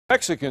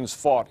Mexicans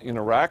fought in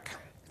Iraq.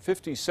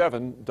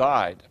 57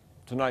 died.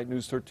 Tonight,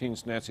 News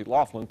 13's Nancy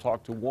Laughlin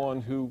talked to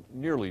one who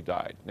nearly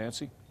died.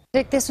 Nancy?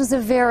 This was a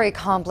very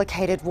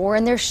complicated war,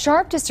 and there's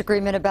sharp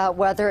disagreement about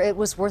whether it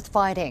was worth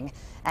fighting.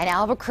 An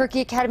Albuquerque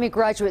Academy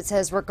graduate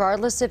says,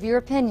 regardless of your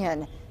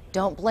opinion,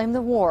 don't blame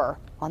the war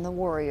on the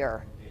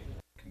warrior.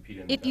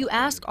 If you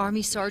ask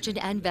Army Sergeant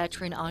and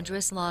veteran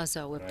Andres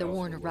Lazo if the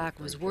war in Iraq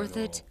was worth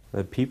it,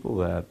 the people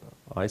that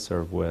I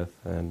serve with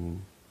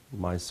and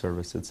my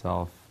service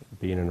itself,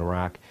 being in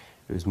Iraq,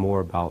 it was more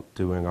about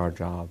doing our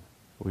job.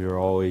 We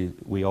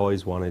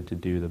always wanted to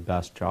do the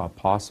best job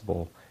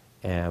possible,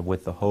 and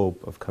with the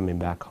hope of coming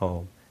back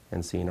home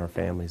and seeing our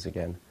families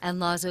again. And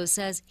Lazo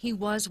says he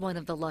was one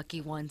of the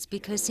lucky ones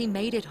because he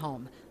made it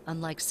home,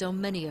 unlike so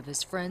many of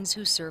his friends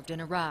who served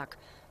in Iraq.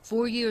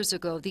 4 years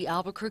ago, the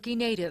Albuquerque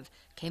native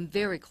came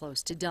very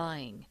close to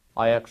dying.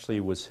 I actually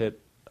was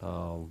hit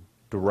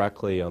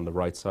directly on the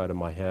right side of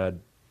my head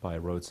by a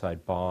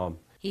roadside bomb.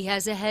 He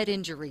has a head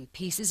injury,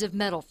 pieces of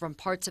metal from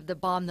parts of the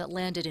bomb that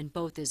landed in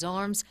both his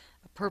arms,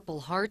 a Purple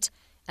Heart,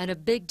 and a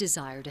big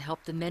desire to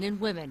help the men and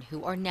women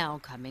who are now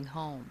coming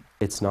home.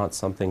 It's not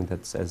something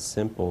that's as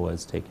simple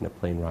as taking a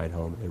plane ride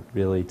home. It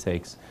really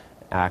takes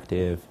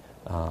active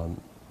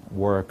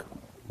work,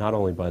 not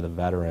only by the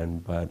veteran,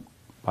 but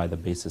by the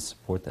basic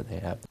support that they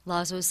have.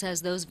 Lazo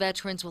says those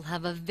veterans will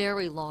have a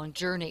very long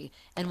journey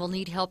and will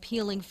need help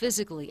healing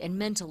physically and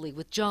mentally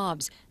with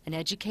jobs and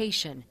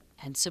education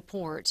and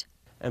support.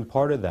 And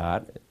part of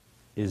that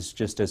is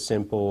just as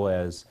simple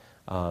as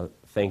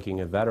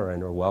thanking a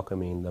veteran or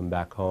welcoming them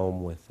back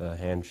home with a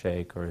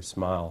handshake or a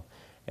smile.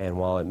 And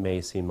while it may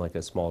seem like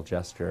a small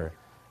gesture,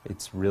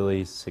 it's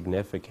really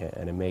significant,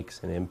 and it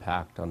makes an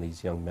impact on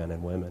these young men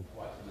and women.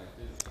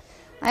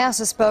 I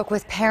also spoke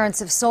with parents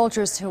of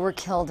soldiers who were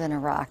killed in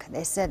Iraq.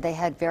 They said they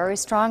had very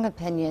strong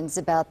opinions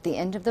about the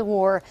end of the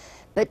war,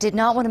 but did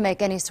not want to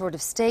make any sort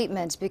of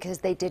statement because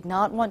they did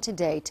not want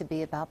today to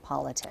be about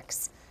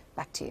politics.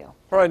 Back to you.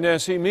 All right,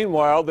 Nancy.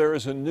 Meanwhile, there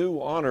is a new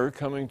honor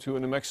coming to a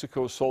New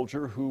Mexico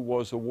soldier who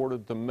was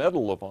awarded the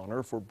Medal of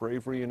Honor for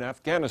bravery in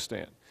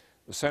Afghanistan.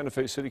 The Santa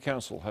Fe City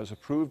Council has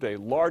approved a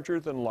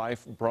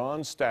larger-than-life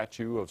bronze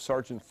statue of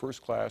Sergeant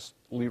First Class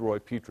Leroy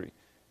Petrie.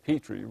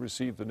 Petrie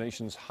received the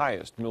nation's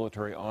highest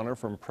military honor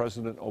from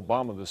President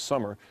Obama this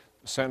summer.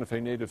 The Santa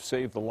Fe native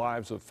saved the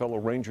lives of fellow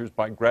Rangers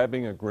by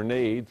grabbing a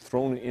grenade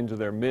thrown into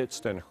their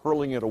midst and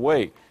hurling it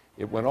away.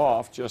 It went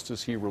off just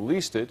as he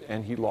released it,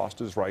 and he lost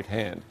his right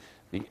hand.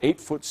 The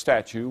 8-foot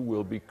statue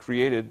will be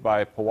created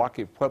by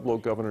Pewaukee Pueblo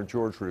Governor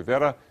George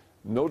Rivera.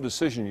 No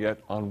decision yet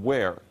on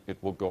where it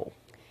will go.